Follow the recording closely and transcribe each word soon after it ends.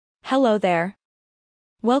Hello there.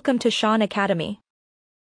 Welcome to Shaun Academy.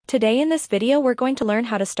 Today in this video we're going to learn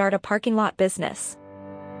how to start a parking lot business.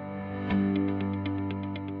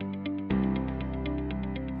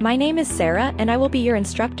 My name is Sarah and I will be your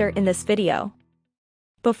instructor in this video.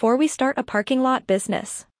 Before we start a parking lot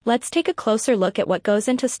business, let's take a closer look at what goes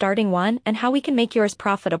into starting one and how we can make yours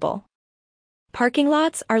profitable. Parking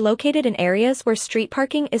lots are located in areas where street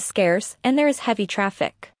parking is scarce and there is heavy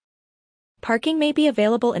traffic. Parking may be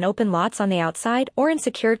available in open lots on the outside or in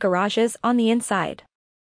secured garages on the inside.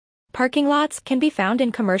 Parking lots can be found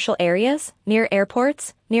in commercial areas, near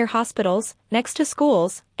airports, near hospitals, next to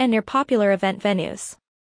schools, and near popular event venues.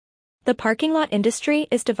 The parking lot industry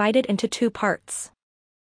is divided into two parts.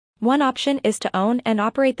 One option is to own and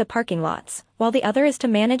operate the parking lots, while the other is to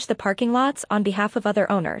manage the parking lots on behalf of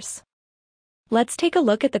other owners. Let's take a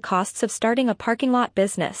look at the costs of starting a parking lot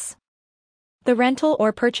business. The rental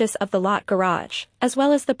or purchase of the lot garage, as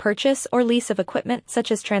well as the purchase or lease of equipment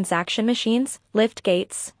such as transaction machines, lift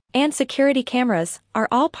gates, and security cameras, are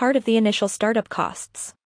all part of the initial startup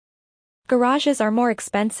costs. Garages are more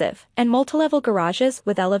expensive, and multi-level garages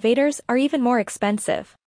with elevators are even more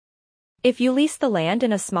expensive. If you lease the land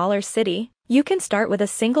in a smaller city, you can start with a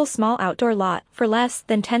single small outdoor lot for less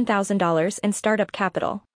than $10,000 in startup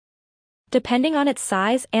capital. Depending on its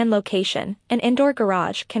size and location, an indoor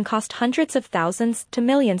garage can cost hundreds of thousands to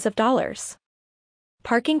millions of dollars.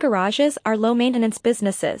 Parking garages are low-maintenance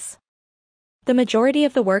businesses. The majority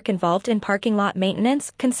of the work involved in parking lot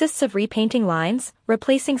maintenance consists of repainting lines,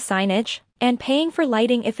 replacing signage, and paying for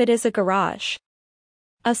lighting if it is a garage.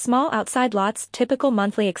 A small outside lot's typical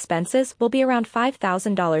monthly expenses will be around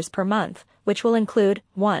 $5,000 per month, which will include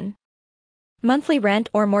 1. Monthly rent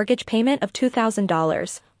or mortgage payment of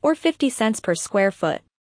 $2,000, or 50 cents per square foot.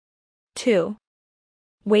 2.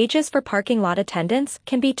 Wages for parking lot attendants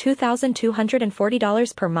can be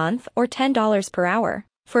 $2,240 per month or $10 per hour,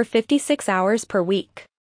 for 56 hours per week.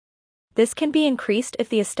 This can be increased if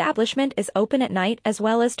the establishment is open at night as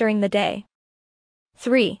well as during the day.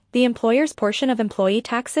 3. The employer's portion of employee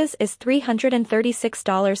taxes is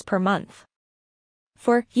 $336 per month.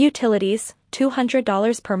 4. Utilities,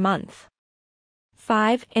 $200 per month.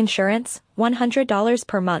 5. Insurance, $100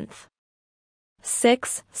 per month.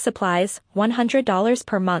 6. Supplies, $100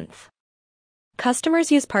 per month.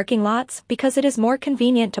 Customers use parking lots because it is more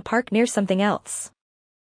convenient to park near something else.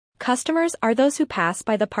 Customers are those who pass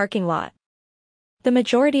by the parking lot. The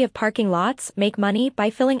majority of parking lots make money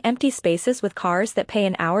by filling empty spaces with cars that pay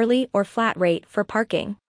an hourly or flat rate for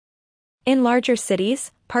parking. In larger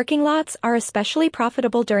cities, parking lots are especially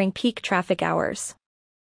profitable during peak traffic hours.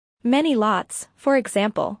 Many lots, for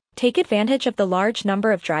example, take advantage of the large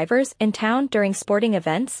number of drivers in town during sporting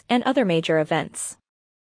events and other major events.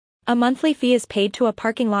 A monthly fee is paid to a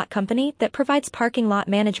parking lot company that provides parking lot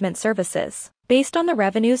management services, based on the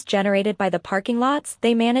revenues generated by the parking lots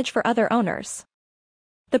they manage for other owners.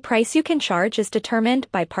 The price you can charge is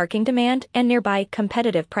determined by parking demand and nearby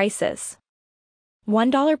competitive prices.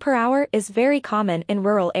 $1 per hour is very common in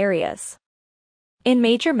rural areas. In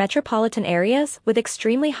major metropolitan areas with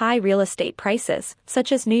extremely high real estate prices,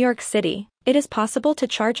 such as New York City, it is possible to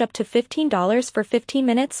charge up to $15 for 15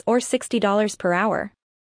 minutes or $60 per hour.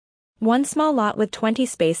 One small lot with 20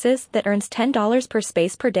 spaces that earns $10 per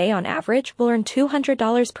space per day on average will earn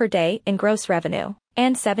 $200 per day in gross revenue,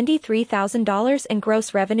 and $73,000 in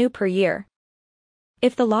gross revenue per year.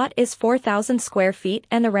 If the lot is 4,000 square feet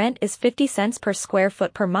and the rent is 50 cents per square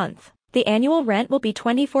foot per month, the annual rent will be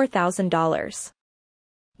 $24,000.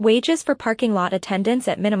 Wages for parking lot attendants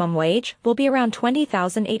at minimum wage will be around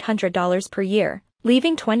 $20,800 per year,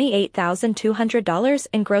 leaving $28,200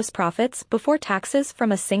 in gross profits before taxes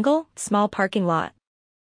from a single, small parking lot.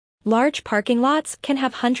 Large parking lots can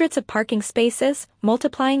have hundreds of parking spaces,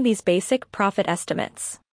 multiplying these basic profit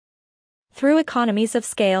estimates. Through economies of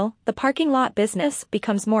scale, the parking lot business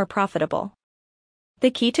becomes more profitable. The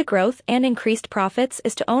key to growth and increased profits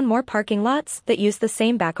is to own more parking lots that use the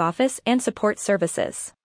same back office and support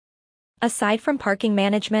services. Aside from parking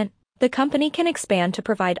management, the company can expand to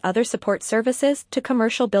provide other support services to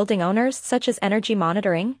commercial building owners such as energy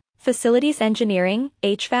monitoring, facilities engineering,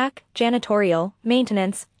 HVAC, janitorial,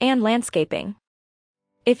 maintenance, and landscaping.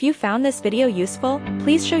 If you found this video useful,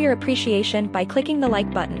 please show your appreciation by clicking the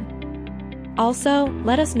like button. Also,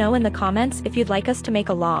 let us know in the comments if you'd like us to make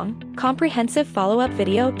a long, comprehensive follow-up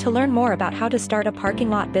video to learn more about how to start a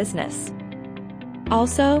parking lot business.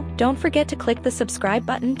 Also, don't forget to click the subscribe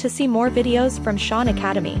button to see more videos from Shaun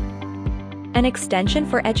Academy, an extension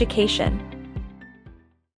for education.